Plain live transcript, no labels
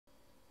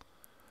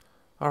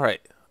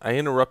Alright, I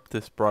interrupt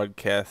this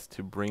broadcast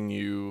to bring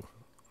you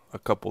a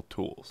couple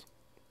tools.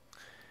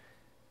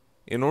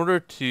 In order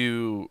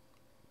to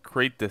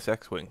create this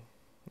X-Wing,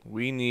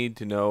 we need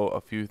to know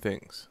a few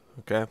things.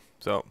 Okay,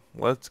 so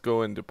let's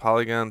go into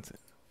polygons,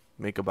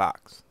 make a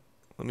box.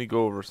 Let me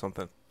go over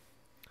something.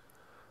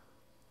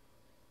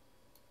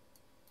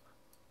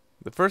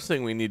 The first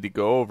thing we need to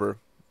go over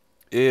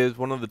is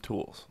one of the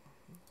tools,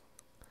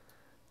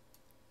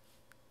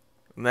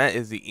 and that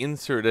is the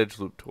insert edge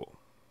loop tool.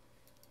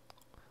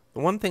 The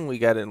one thing we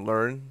got to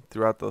learn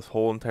throughout this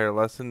whole entire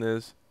lesson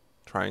is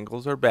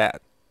triangles are bad.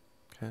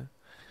 Okay?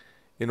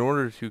 In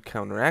order to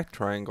counteract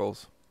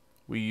triangles,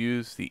 we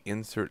use the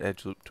insert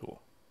edge loop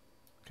tool.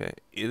 Okay?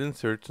 It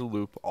inserts a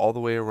loop all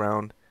the way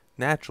around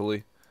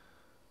naturally.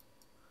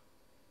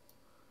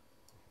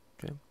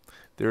 Okay?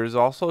 There is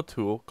also a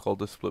tool called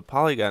the split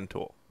polygon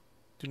tool.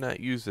 Do not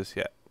use this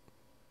yet.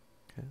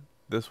 Okay?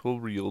 This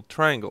will yield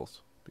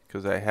triangles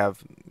because I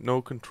have no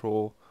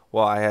control.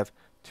 Well, I have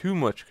too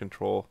much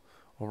control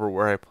over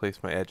where I place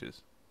my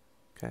edges.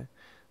 Okay?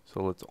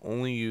 So let's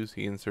only use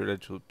the insert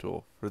edge loop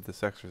tool for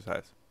this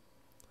exercise.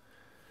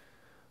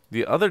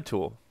 The other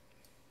tool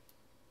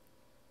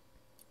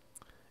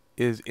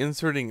is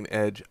inserting an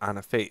edge on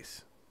a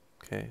face.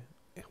 Okay?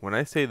 When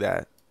I say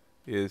that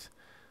is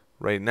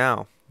right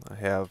now I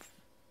have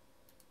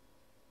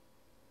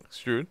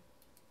extrude.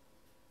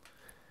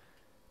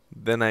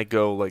 Then I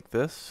go like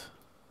this.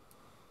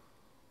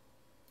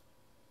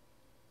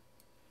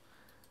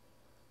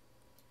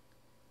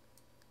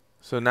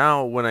 So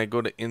now when I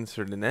go to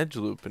insert an edge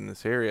loop in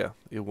this area,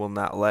 it will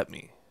not let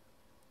me.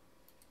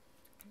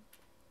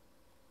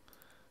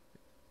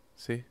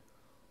 See?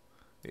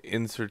 It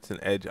inserts an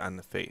edge on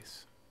the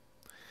face.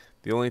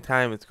 The only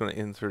time it's going to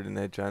insert an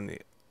edge on the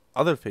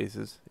other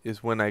faces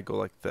is when I go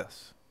like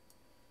this.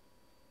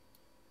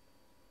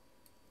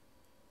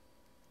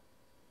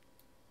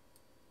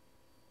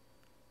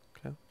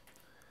 Okay.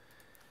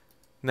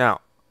 Now,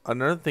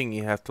 another thing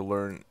you have to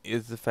learn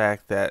is the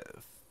fact that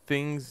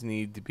things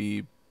need to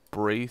be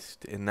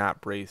braced and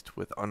not braced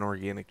with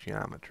unorganic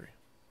geometry.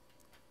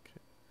 Okay.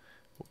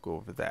 We'll go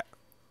over that.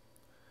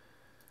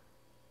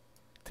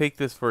 Take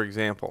this for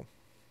example.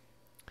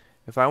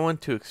 If I want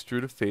to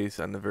extrude a face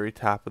on the very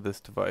top of this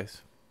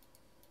device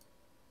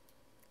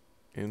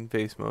in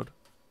face mode,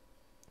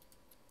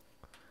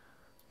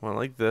 one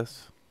like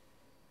this,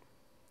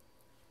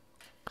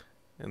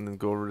 and then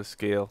go over to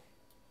scale,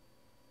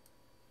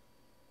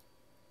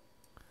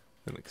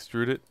 then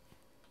extrude it,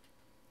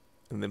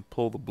 and then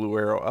pull the blue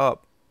arrow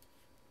up.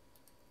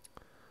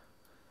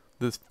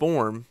 This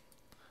form,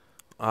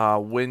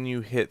 when you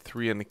hit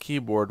 3 on the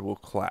keyboard, will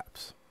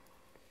collapse.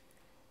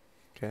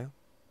 Okay?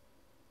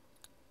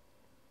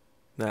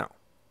 Now,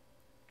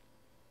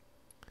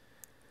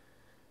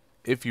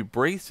 if you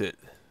brace it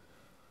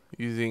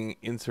using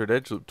insert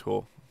edge loop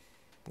tool,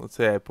 let's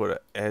say I put an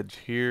edge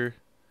here,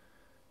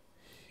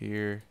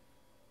 here,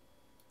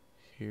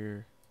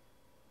 here,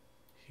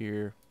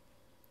 here,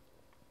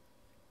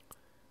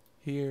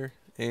 here,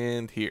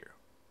 and here.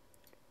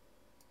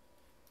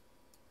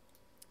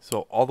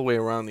 So all the way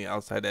around the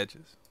outside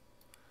edges.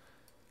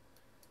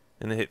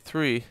 And I hit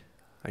 3,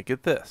 I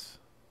get this.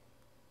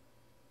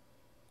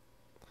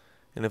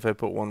 And if I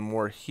put one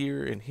more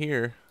here and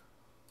here,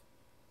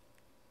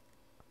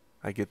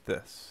 I get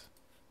this.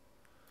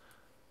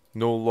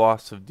 No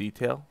loss of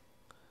detail.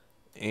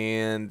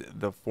 And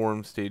the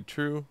form stayed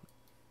true.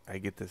 I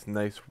get this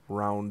nice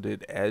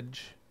rounded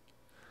edge.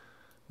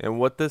 And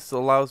what this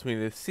allows me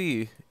to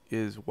see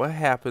is what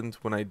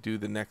happens when I do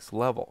the next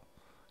level.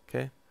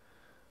 Okay?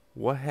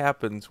 What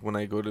happens when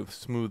I go to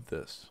smooth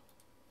this?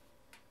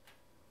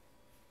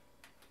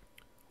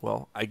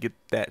 Well, I get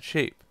that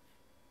shape.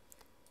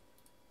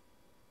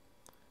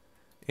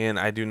 And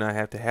I do not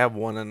have to have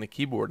 1 on the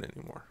keyboard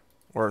anymore,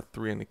 or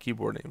 3 on the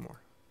keyboard anymore.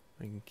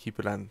 I can keep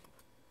it on,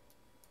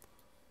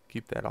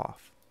 keep that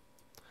off.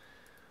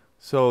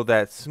 So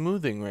that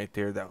smoothing right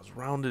there, that was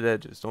rounded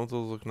edges. Don't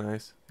those look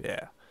nice?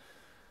 Yeah.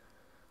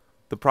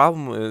 The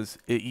problem is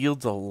it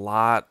yields a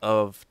lot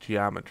of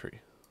geometry.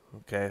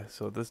 Okay,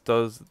 so this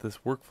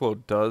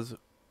workflow does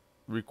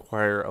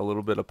require a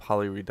little bit of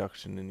poly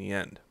reduction in the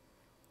end.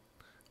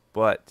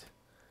 But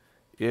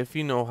if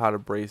you know how to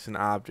brace an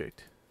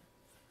object,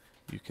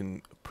 you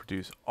can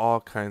produce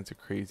all kinds of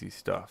crazy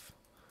stuff.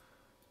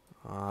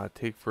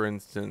 Take for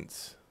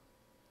instance,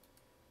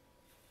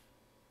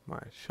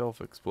 my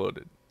shelf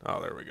exploded. Oh,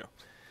 there we go.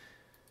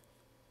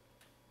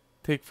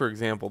 Take for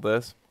example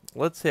this.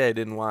 Let's say I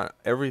didn't want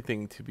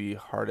everything to be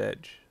hard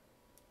edge.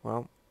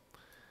 Well,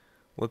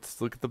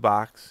 let's look at the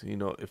box. You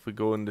know, if we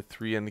go into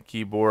 3 on the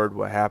keyboard,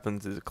 what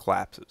happens is it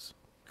collapses.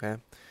 Okay.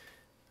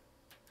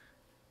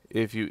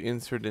 If you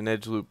insert an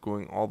edge loop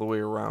going all the way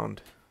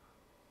around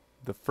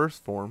the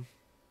first form,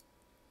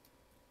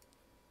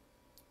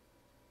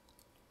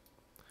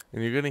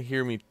 and you're going to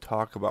hear me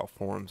talk about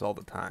forms all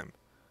the time.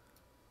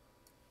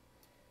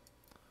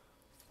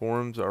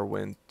 Forms are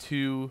when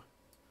 2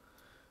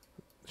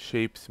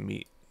 shapes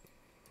meet.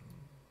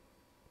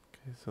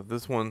 Okay, so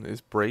this one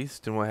is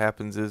braced, and what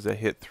happens is I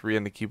hit 3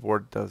 on the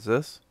keyboard, it does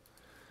this.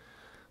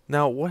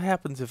 Now, what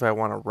happens if I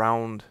want a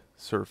round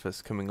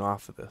surface coming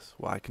off of this?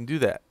 Well, I can do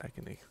that. I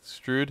can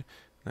extrude,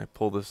 and I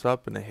pull this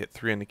up, and I hit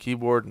 3 on the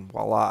keyboard, and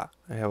voila,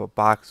 I have a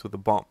box with a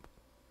bump.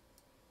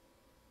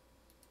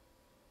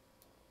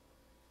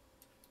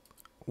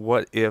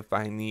 What if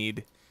I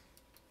need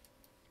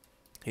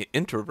it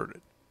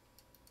introverted?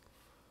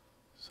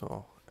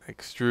 So,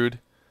 extrude,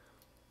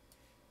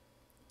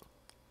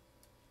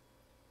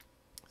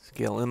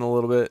 scale in a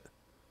little bit,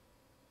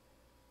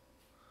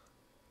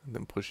 and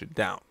then push it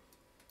down.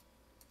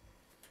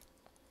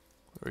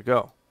 There we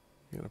go.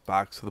 You got a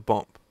box with a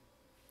bump.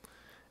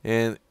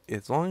 And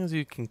as long as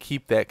you can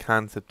keep that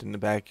concept in the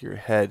back of your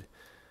head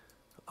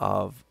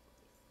of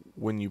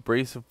when you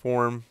brace a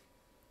form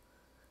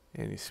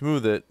and you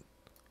smooth it,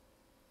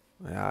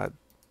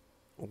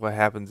 what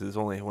happens is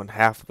only when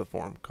half of the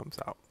form comes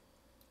out.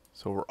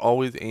 So we're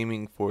always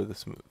aiming for the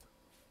smooth.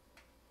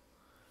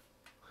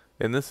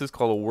 And this is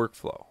called a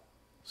workflow.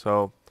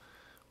 So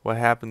what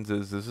happens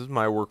is, this is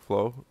my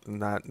workflow,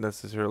 not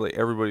necessarily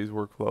everybody's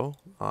workflow.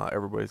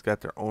 Everybody's got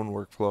their own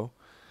workflow.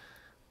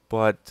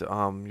 But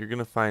you're going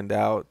to find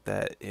out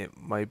that it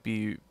might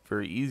be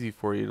very easy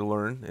for you to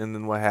learn. And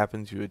then what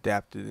happens, you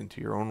adapt it into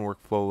your own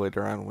workflow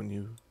later on when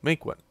you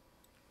make one.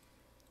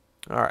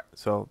 Alright,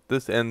 so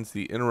this ends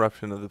the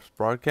interruption of this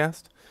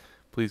broadcast.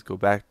 Please go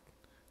back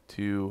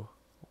to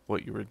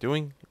what you were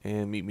doing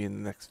and meet me in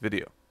the next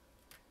video.